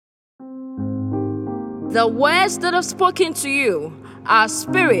The words that I've spoken to you are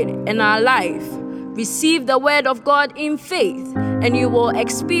spirit and are life. Receive the word of God in faith, and you will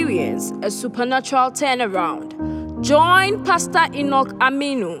experience a supernatural turnaround. Join Pastor Enoch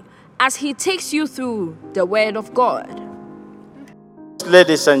Aminu as he takes you through the word of God.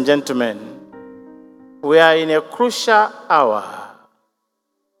 Ladies and gentlemen, we are in a crucial hour,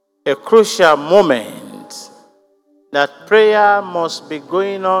 a crucial moment that prayer must be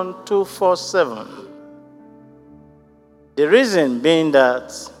going on 24/7. The reason being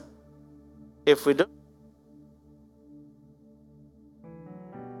that if we don't,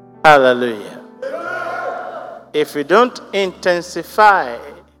 hallelujah, if we don't intensify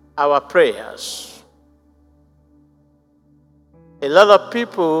our prayers, a lot of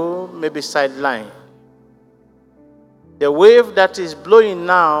people may be sidelined. The wave that is blowing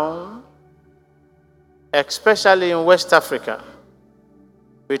now, especially in West Africa,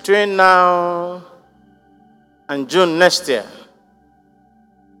 between now and June next year,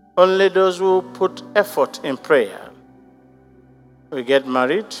 only those who put effort in prayer will get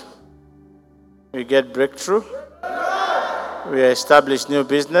married, we get breakthrough, we establish new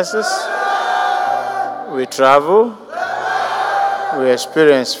businesses, we travel, we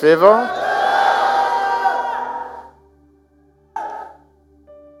experience favor.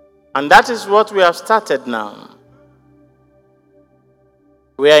 And that is what we have started now.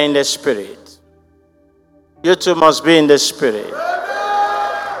 We are in the spirit. You too must be in the spirit.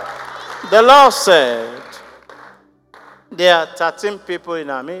 The Lord said, there are 13 people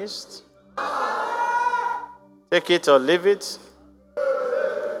in our midst. Take it or leave it.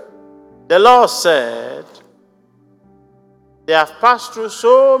 The Lord said, they have passed through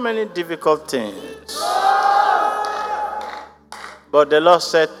so many difficult things. But the Lord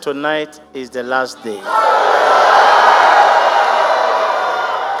said, tonight is the last day.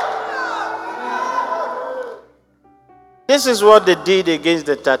 This is what they did against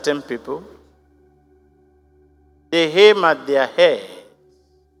the 13 people. They aim at their head.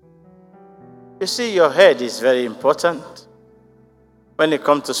 You see, your head is very important when it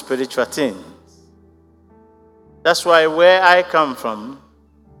comes to spiritual things. That's why where I come from,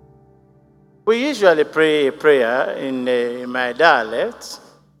 we usually pray a prayer in my dialect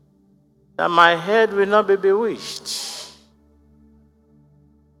that my head will not be bewitched.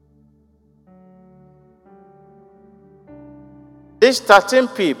 These 13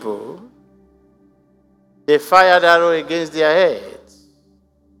 people, they fired arrow against their heads.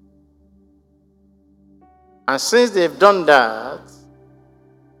 And since they've done that,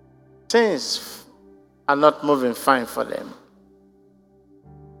 things are not moving fine for them.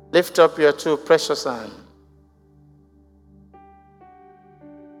 Lift up your two precious hands.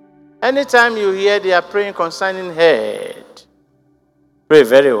 Anytime you hear they are praying concerning head, pray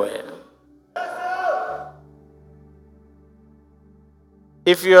very well.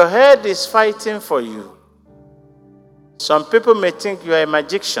 If your head is fighting for you, some people may think you are a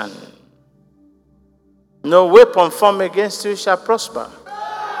magician. No weapon formed against you shall prosper.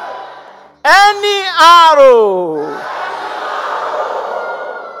 Any arrow.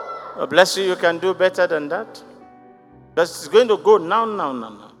 Oh, bless you, you can do better than that. Because it's going to go now.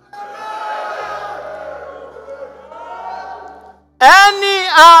 Any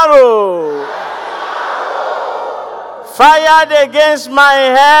arrow fired against my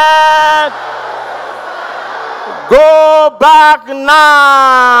head, go back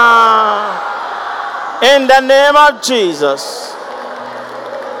now in the name of Jesus.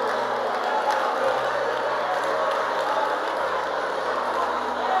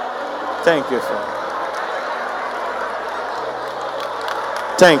 Thank you, Father.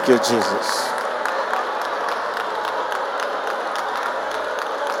 Thank you, Jesus.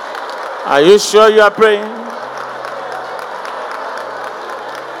 Are you sure you are praying?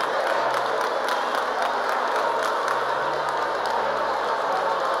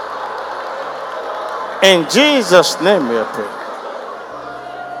 In Jesus' name we are praying.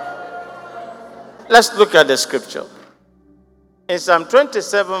 Let's look at the scripture. In Psalm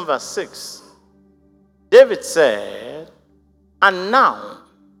 27 verse 6, David said, and now,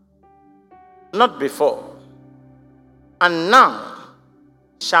 not before, and now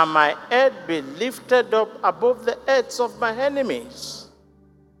shall my head be lifted up above the heads of my enemies.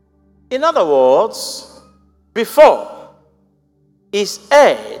 In other words, before, his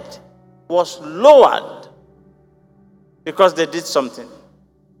head was lowered because they did something.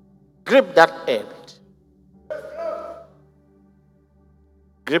 Grip that head.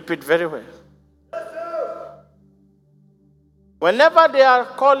 Grip it very well. Whenever they are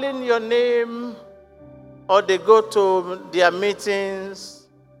calling your name or they go to their meetings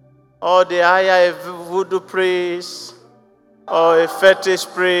or they hire a voodoo priest, or a fetish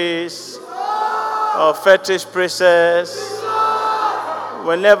priest, or fetish priestess.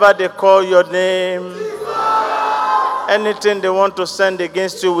 Whenever they call your name, anything they want to send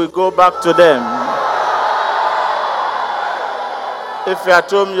against you will go back to them. If you are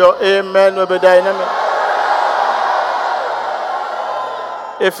told your amen will be dynamic.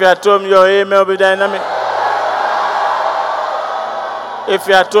 If you are told your amen will be dynamic. If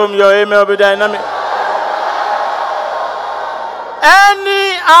you are told your amen will be dynamic.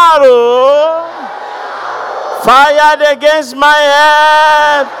 Any arrow fired against my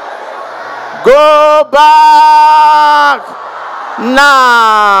head, go back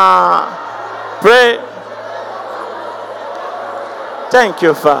now. Pray. Thank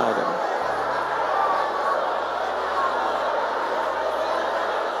you, Father.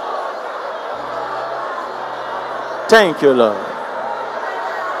 Thank you, Lord.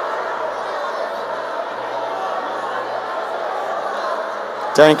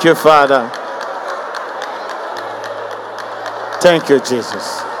 Thank you, Father. Thank you,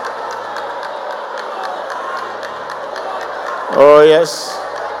 Jesus. Oh, yes.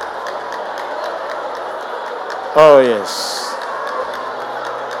 Oh, yes.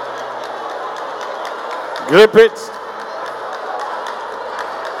 Grip it.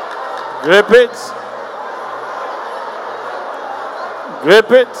 Grip it.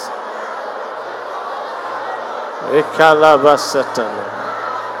 Grip it.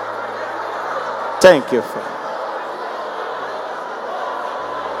 Thank you, Father.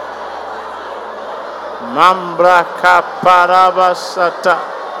 Mambra kaparabasata.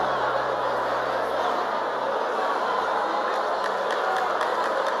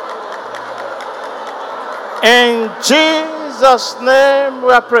 In Jesus' name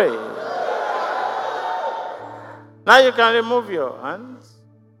we are praying. Now you can remove your hands.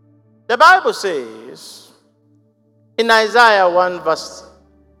 The Bible says in Isaiah 1 verse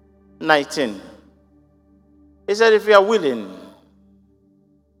 19, it said, if you are willing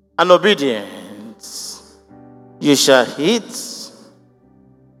and obedient, you shall eat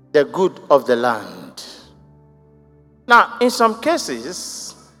the good of the land. Now, in some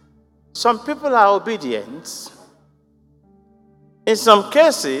cases, some people are obedient. In some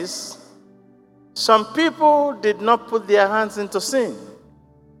cases, some people did not put their hands into sin.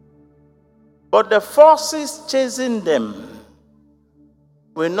 But the forces chasing them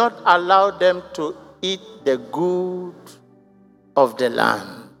will not allow them to eat the good of the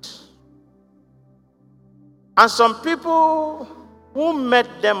land. And some people who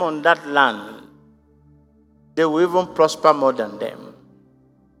met them on that land, they will even prosper more than them.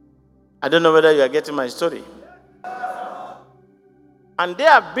 I don't know whether you are getting my story. And they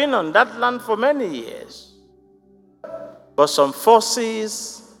have been on that land for many years. But some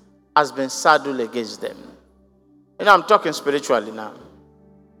forces has been saddled against them. You know, I'm talking spiritually now.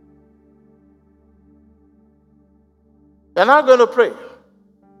 You're not going to pray.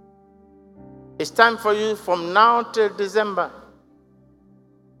 It's time for you from now till December.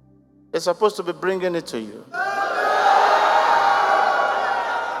 They're supposed to be bringing it to you.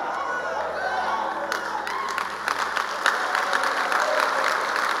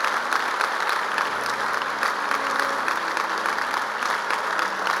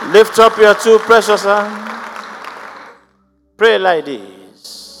 Lift up your two precious hands. Pray like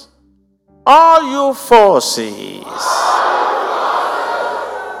this. All you forces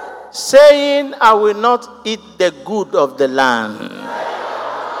saying, I will not eat the good of the land,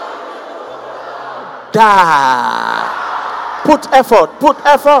 die. Put effort. Put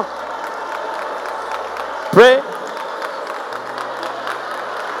effort. Pray.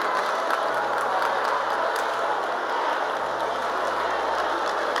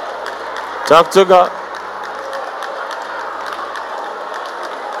 Talk to God.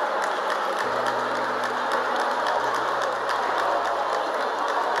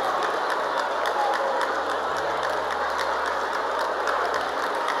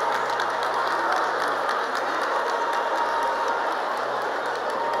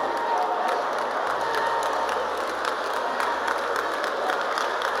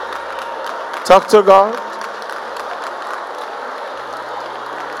 Talk to God.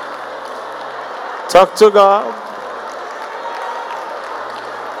 Talk to God.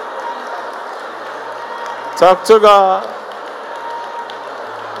 Talk to God.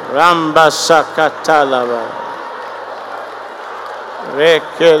 Ramba Sakatalaba.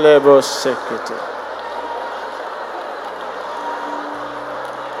 Rekelebo Sekete.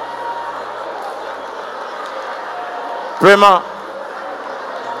 Prima.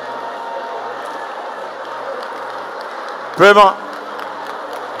 Prima.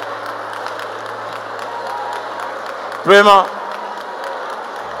 Pray more.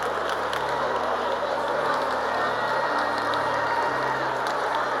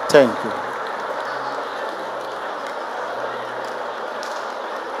 Thank you.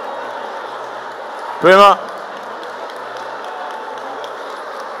 Pray more.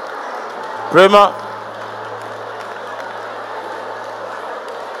 Pray more.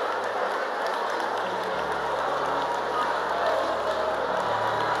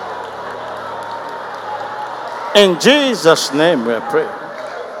 In Jesus' name we pray.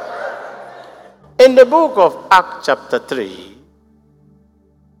 In the book of Acts chapter 3,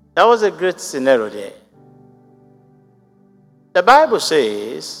 there was a great scenario there. The Bible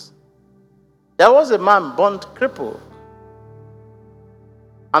says there was a man born crippled.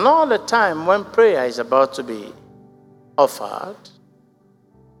 And all the time when prayer is about to be offered,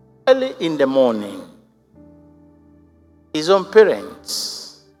 early in the morning, his own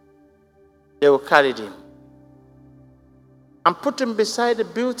parents, they will carry him and put him beside the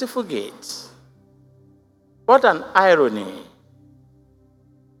beautiful gate. What an irony.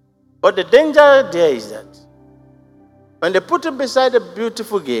 But the danger there is that when they put him beside the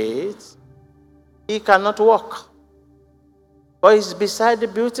beautiful gate, he cannot walk. But he's beside the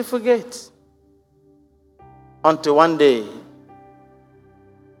beautiful gate. Until one day,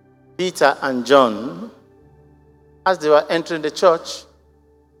 Peter and John, as they were entering the church,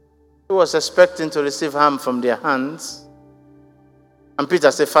 he was expecting to receive harm from their hands. And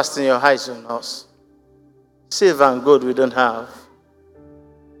Peter said, fasten your eyes on us. Silver and gold we don't have.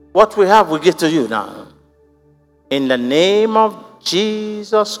 What we have, we give to you now. In the name of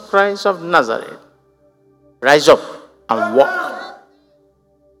Jesus Christ of Nazareth, rise up and walk.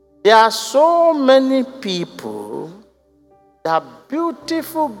 There are so many people that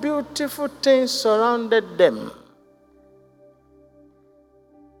beautiful, beautiful things surrounded them.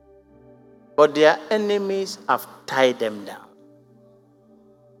 But their enemies have tied them down.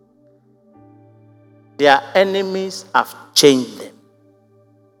 Their enemies have changed them.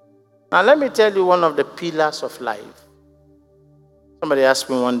 Now let me tell you one of the pillars of life. Somebody asked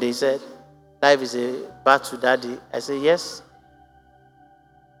me one day, he said, life is a battle, Daddy. I said, yes.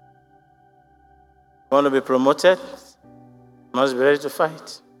 You want to be promoted? You must be ready to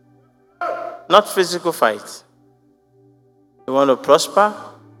fight. Not physical fight. You want to prosper?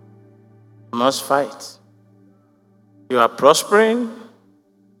 You must fight. You are prospering.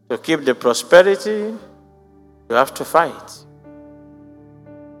 To keep the prosperity, you have to fight.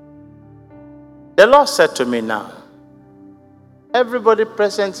 The Lord said to me now, everybody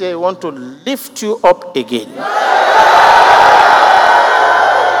present here, I want to lift you up again.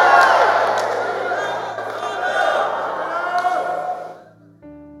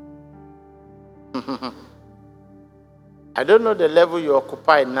 I don't know the level you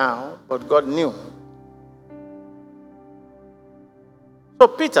occupy now, but God knew. So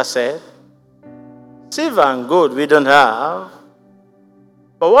Peter said, silver and gold we don't have,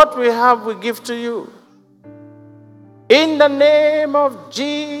 but what we have we give to you. In the name of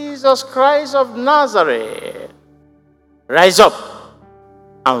Jesus Christ of Nazareth, rise up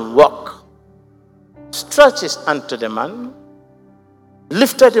and walk. Stretched his hand to the man,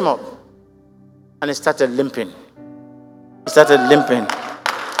 lifted him up, and he started limping. He started limping.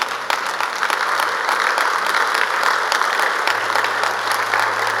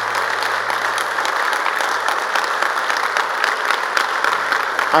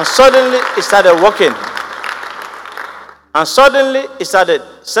 And suddenly he started walking. And suddenly he started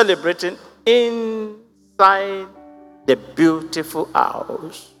celebrating inside the beautiful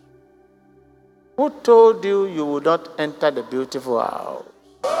house. Who told you you would not enter the beautiful house?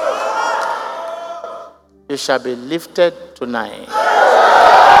 You shall be lifted tonight.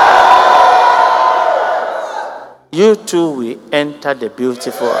 You too will enter the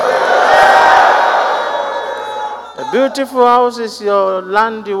beautiful house. The beautiful house is your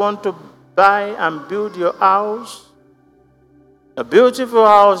land you want to buy and build your house. The beautiful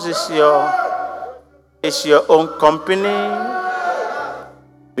house is your own company.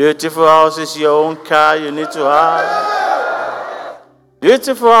 Beautiful house is your own car you need to have.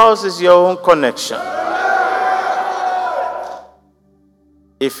 Beautiful house is your own connection.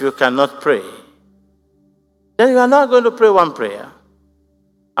 If you cannot pray, then you are not going to pray one prayer.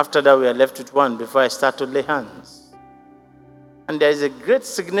 After that, we are left with one before I start to lay hands. And there is a great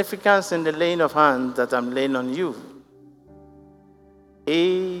significance in the laying of hands that I'm laying on you.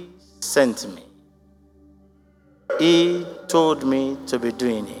 He sent me. He told me to be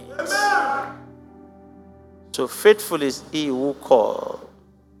doing it. So faithful is he who called.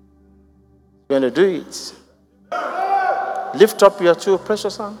 You're going to do it. Lift up your two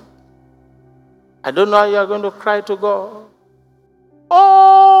precious hands. I don't know how you are going to cry to God.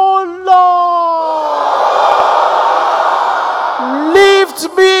 Oh Lord, lift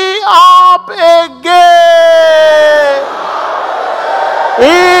me up again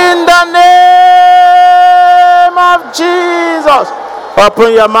in the name of Jesus.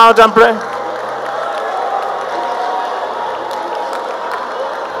 Open your mouth and pray.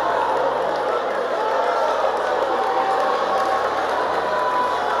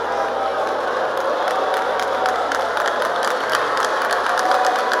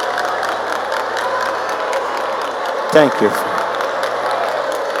 Thank you.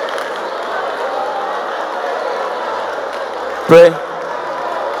 Pray.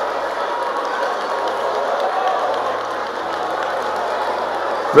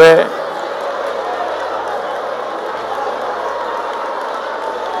 Pray.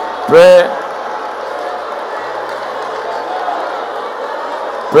 Pray.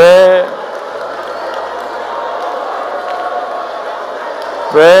 Pray.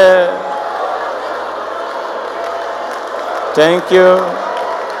 Pray. Thank you.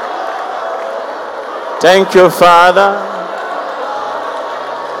 Thank you, Father.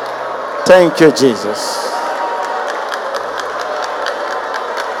 Thank you, Jesus.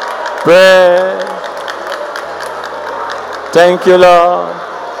 Pray. Thank you, Lord.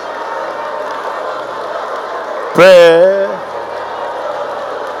 Pray.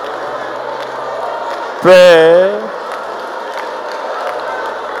 Pray.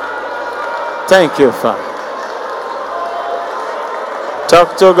 Thank you, Father.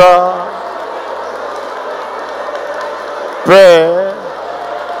 Talk to God. Pray.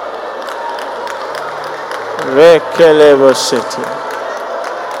 Rekelevosete.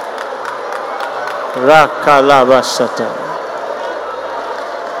 Rakalabasata.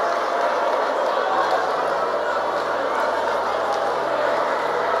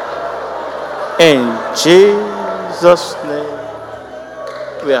 In Jesus' name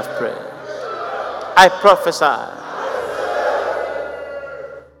we have prayed. I prophesy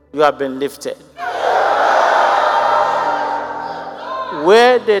you have been lifted.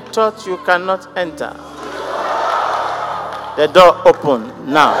 Where they thought you cannot enter, the door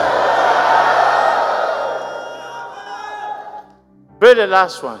open now. Pray the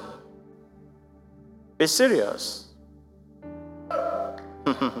last one. Be serious.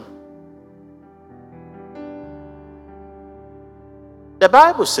 The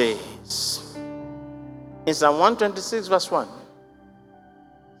Bible says in Psalm 126 verse 1.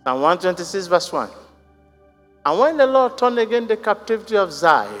 Psalm 126 verse 1. And when the Lord turned again the captivity of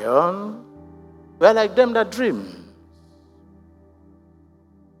Zion, we are like them that dream.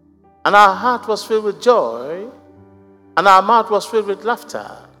 And our heart was filled with joy, and our mouth was filled with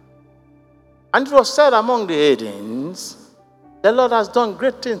laughter. And it was said among the heathens, the Lord has done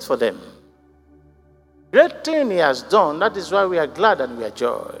great things for them. Great thing he has done, that is why we are glad and we are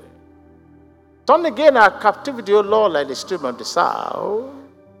joy. Turn again our captivity, O Lord, like the stream of the south.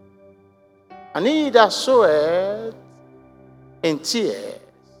 And he that soweth in tears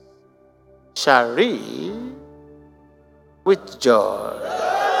shall reap with joy.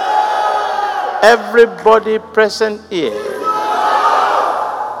 Everybody present here,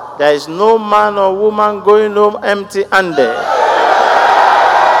 there is no man or woman going home empty-handed.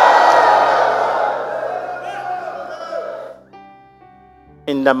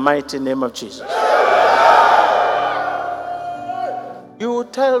 In the mighty name of Jesus. You will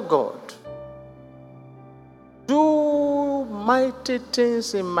tell God, do mighty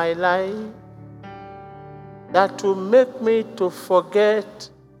things in my life that will make me to forget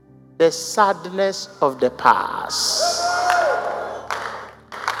the sadness of the past.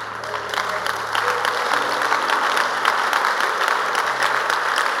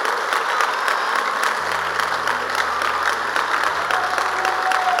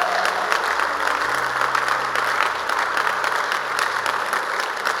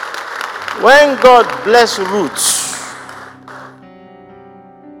 When God blessed Ruth,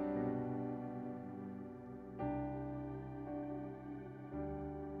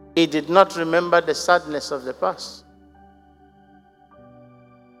 he did not remember the sadness of the past.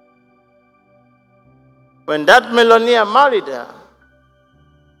 When that millionaire married her,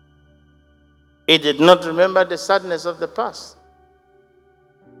 he did not remember the sadness of the past.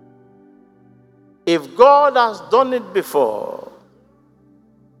 If God has done it before,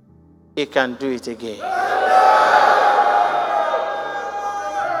 he can do it again.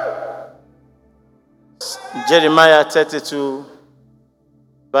 Jeremiah 32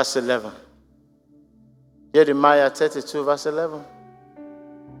 verse 11. Jeremiah 32 verse 11.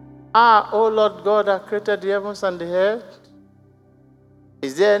 Ah, O Lord God, that created the heavens and the earth,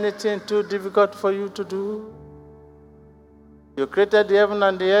 Is there anything too difficult for you to do? You created the heaven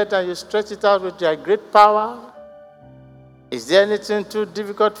and the earth and you stretched it out with your great power. Is there anything too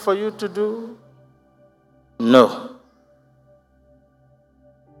difficult for you to do? No.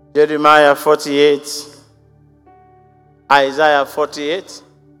 Jeremiah 48, Isaiah 48,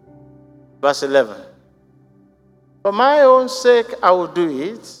 verse 11. For my own sake I will do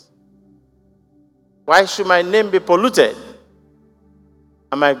it. Why should my name be polluted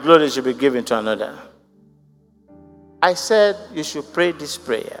and my glory should be given to another? I said you should pray this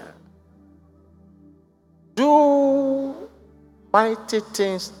prayer. Do mighty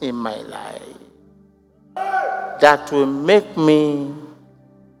things in my life that will make me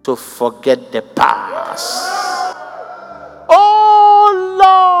to forget the past. Oh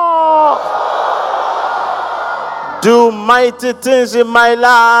Lord, do mighty things in my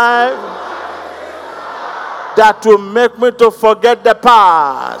life that will make me to forget the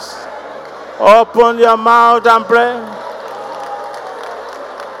past. Open your mouth and pray.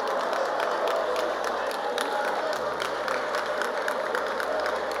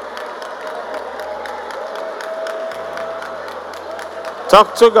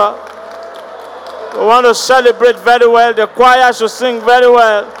 Talk to God. We want to celebrate very well. The choir should sing very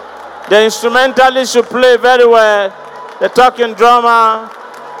well. The instrumentalists should play very well. The talking drummer,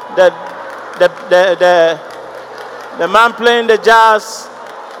 the man playing the jazz,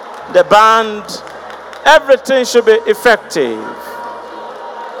 the band, everything should be effective.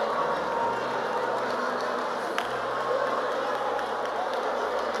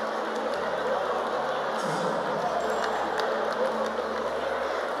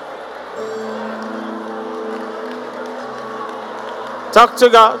 Talk to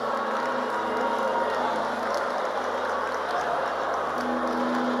God.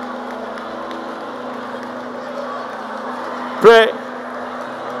 Pray.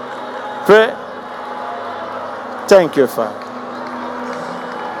 Pray. Thank you, Father.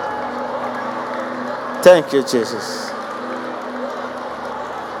 Thank you, Jesus.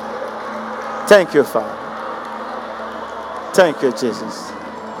 Thank you, Father. Thank you, Jesus.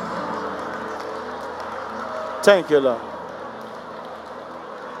 Thank you, Lord.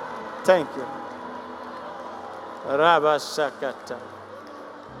 Thank you. Rabba Sakata.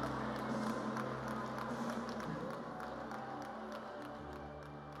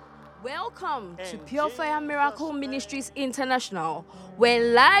 Welcome to Pure Fire Miracle Ministries International,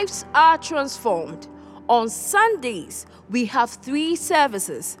 where lives are transformed. On Sundays, we have 3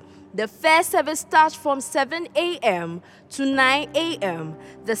 services. The first service starts from 7 a.m. to 9 a.m.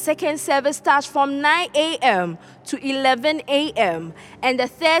 The second service starts from 9 a.m. to 11 a.m. And the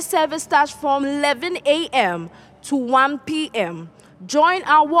third service starts from 11 a.m. to 1 p.m. Join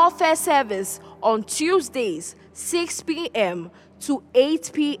our warfare service on Tuesdays, 6 p.m. to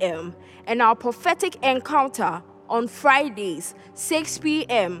 8 p.m. and our prophetic encounter on Fridays, 6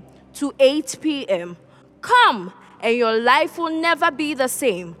 p.m. to 8 p.m. Come, and your life will never be the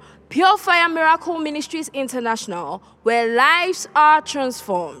same. Pure Fire Miracle Ministries International, where lives are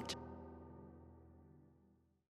transformed.